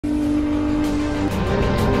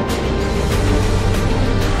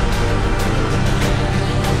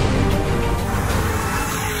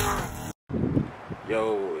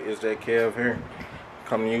That Kev here,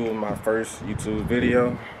 coming to you with my first YouTube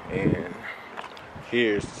video, and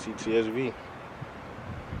here's the Cts-v.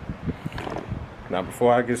 Now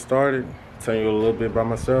before I get started, I'll tell you a little bit about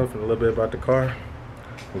myself and a little bit about the car,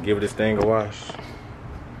 and give this thing a wash.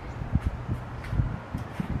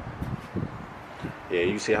 Yeah,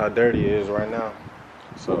 you see how dirty it is right now,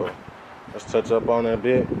 so let's touch up on it a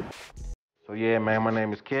bit. So yeah, man, my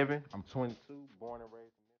name is Kevin. I'm 22, born and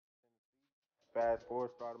raised in Mississippi. Fast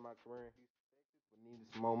forward, started my career in Houston, Texas, but needed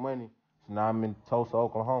some more money. So now I'm in Tulsa,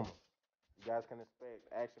 Oklahoma. You guys can expect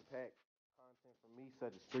action-packed content from me,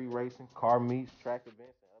 such as street racing, car meets, track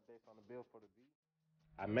events, and updates on the build for the V.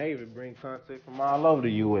 I may even bring content from all over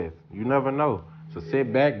the U.S. You never know. So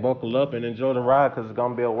sit back, buckle up, and enjoy the ride, because it's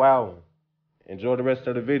going to be a wild one. Enjoy the rest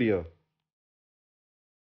of the video.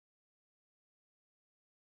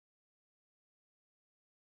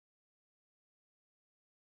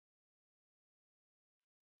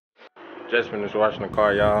 Just finished washing the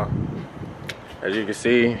car, y'all. As you can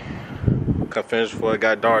see, I finished before it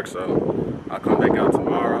got dark, so I'll come back out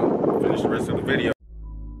tomorrow, finish the rest of the video.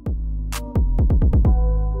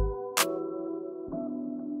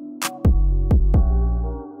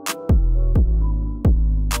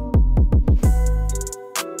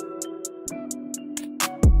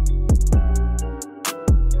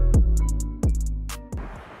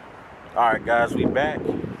 Alright guys, we back.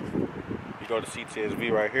 You go to Cts-v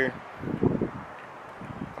right here.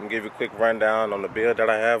 I'm gonna give you a quick rundown on the build that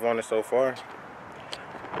I have on it so far.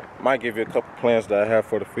 Might give you a couple plans that I have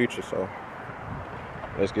for the future, so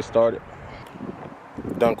let's get started.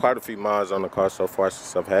 Done quite a few miles on the car so far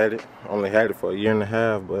since I've had it. Only had it for a year and a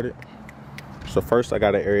half, but so first I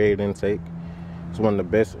got an aerated intake. It's one of the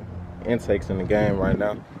best intakes in the game right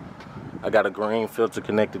now. I got a green filter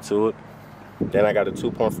connected to it. Then I got a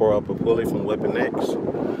 2.4 upper pulley from Weapon X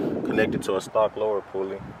connected to a stock lower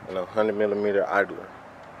pulley and a 100mm idler.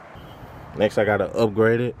 Next, I got an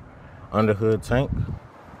upgraded underhood tank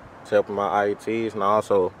to help my IETs, and I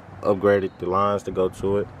also upgraded the lines to go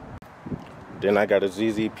to it. Then I got a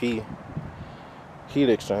ZZP heat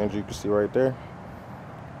exchanger, you can see right there.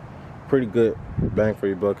 Pretty good bang for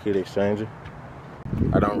your buck heat exchanger.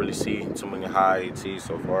 I don't really see too many high IETs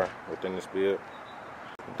so far within this build.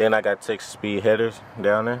 Then I got Texas speed headers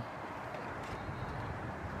down there.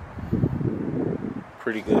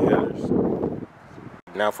 Pretty good headers.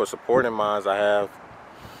 Now for supporting mines, I have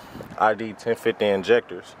ID 1050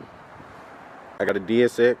 injectors. I got a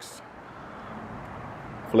DSX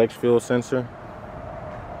flex fuel sensor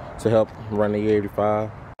to help run the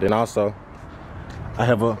E85. Then also, I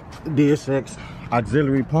have a DSX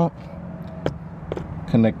auxiliary pump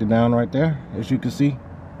connected down right there, as you can see.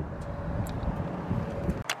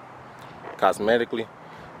 Cosmetically,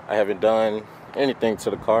 I haven't done anything to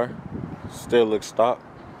the car. Still looks stock.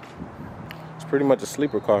 It's pretty much a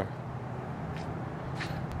sleeper car.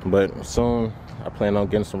 But soon, I plan on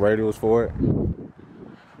getting some radials for it.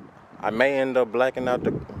 I may end up blacking out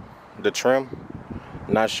the trim.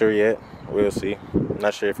 Not sure yet. We'll see.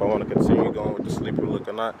 Not sure if I want to continue going with the sleeper look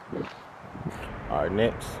or not. Alright,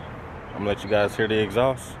 next, I'm gonna let you guys hear the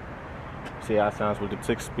exhaust. See how it sounds with the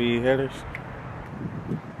Texas speed headers.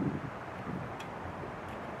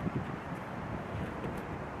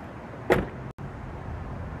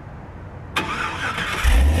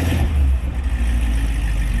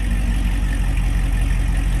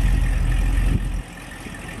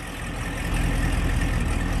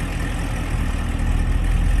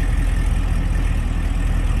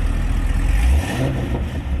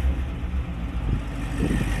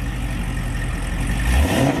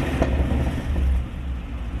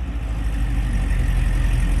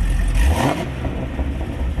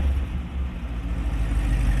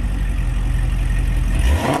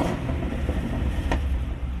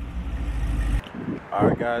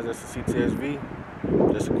 Alright guys, that's the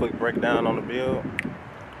Cts-v. Just a quick breakdown on the build.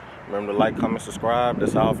 Remember to like, comment, subscribe.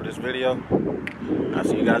 That's all for this video. I'll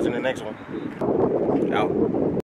see you guys in the next one. Out.